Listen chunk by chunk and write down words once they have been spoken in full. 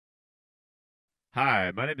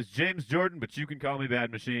Hi, my name is James Jordan, but you can call me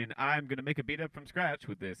Bad Machine. I'm going to make a beat up from scratch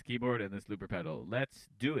with this keyboard and this looper pedal. Let's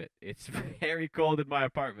do it. It's very cold in my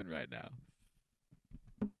apartment right now.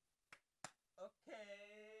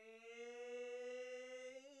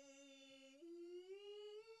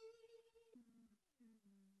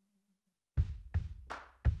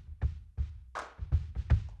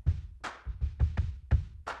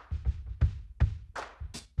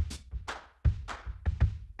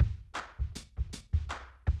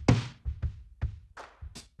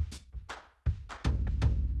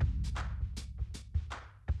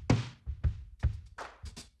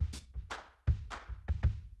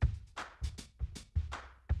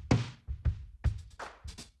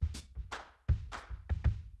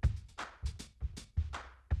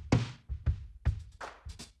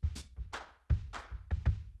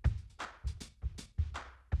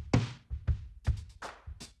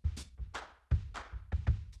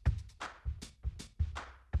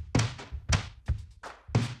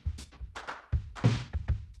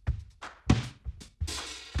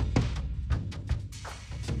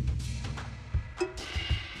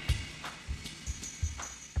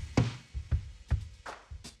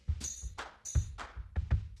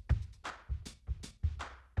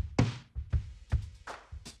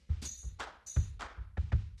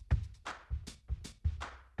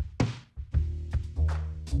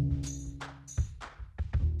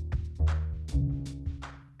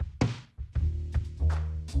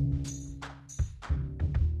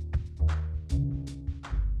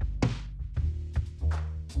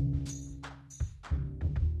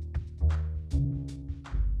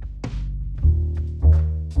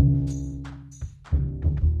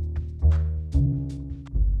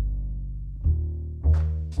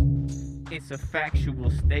 It's a factual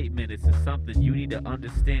statement. It's something you need to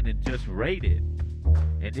understand and just rate it.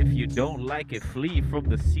 And if you don't like it, flee from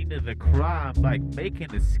the scene of the crime, like make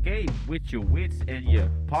an escape with your wits and your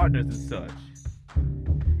partners and such.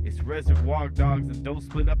 It's reservoir dogs and don't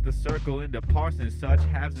split up the circle into parts and such,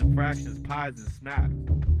 halves and fractions, pies and snaps.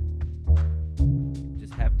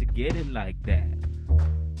 Just have to get it like that.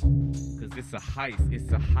 Cause it's a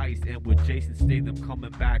heist, and with Jason Statham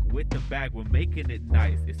coming back with the bag, we're making it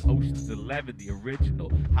nice. It's Ocean's 11, the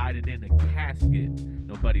original, hiding in a casket.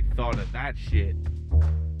 Nobody thought of that shit.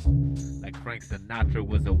 Like Frank Sinatra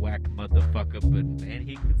was a whack motherfucker, but man,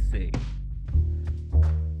 he could sing.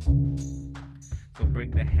 So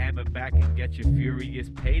bring the hammer back and get your furious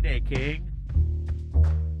payday, king.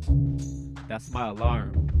 That's my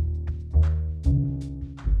alarm.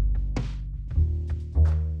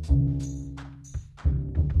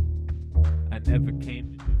 I never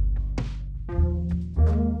came to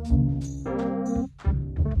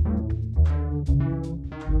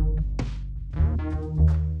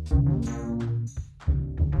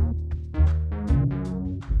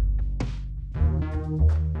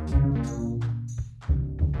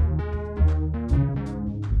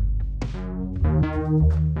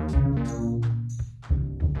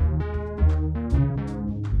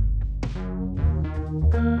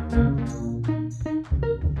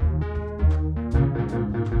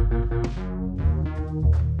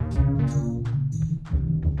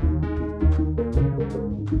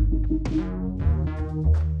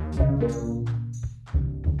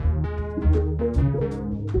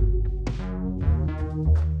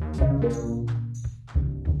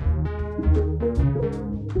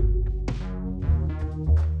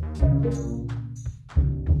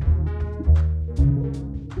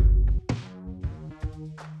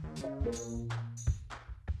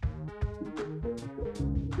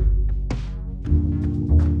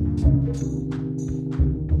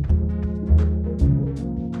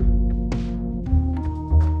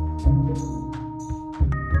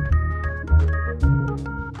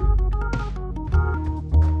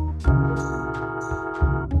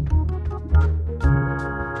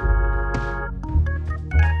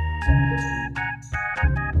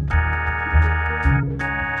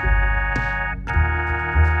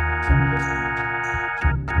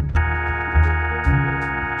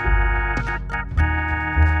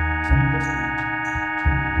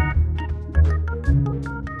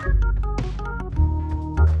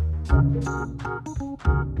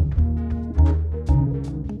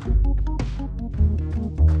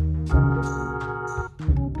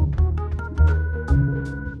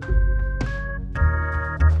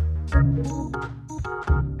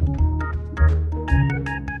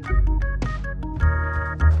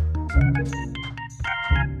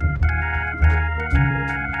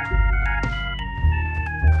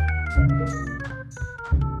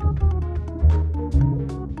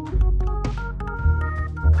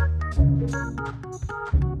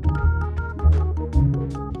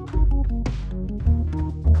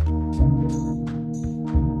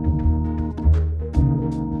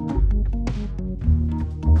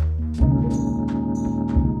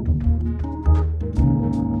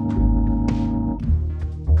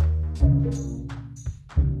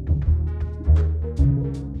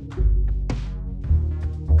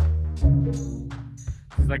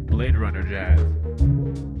like Blade Runner jazz.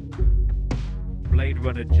 Blade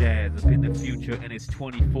Runner jazz up in the future, and it's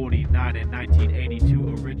 2049 and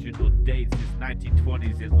 1982. Original dates is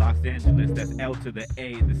 1920s in Los Angeles. That's L to the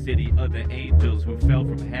A, the city of the angels who fell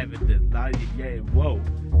from heaven. The light, yeah, whoa.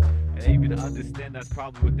 And they even understand that's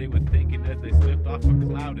probably what they were thinking as they slipped off a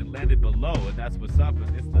cloud and landed below. And that's what's up.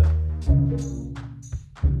 And it's the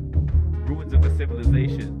ruins of a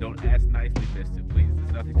civilization. Don't ask nicely, mister, please.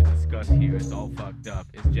 There's nothing to discuss here. It's all fucked up.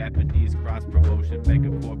 It's Japanese cross-promotion, mega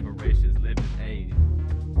corporations living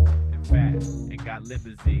and fast and got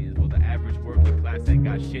limousines. Well, the average working class ain't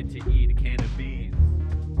got shit to eat, a can of beans.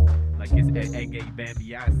 Like it's Ege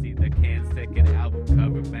Bambiasi, the can second album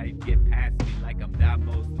cover might get past me like I'm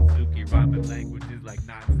Damo Suzuki, rhyming languages like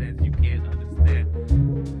nonsense you can't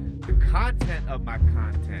understand. The content of my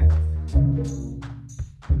content.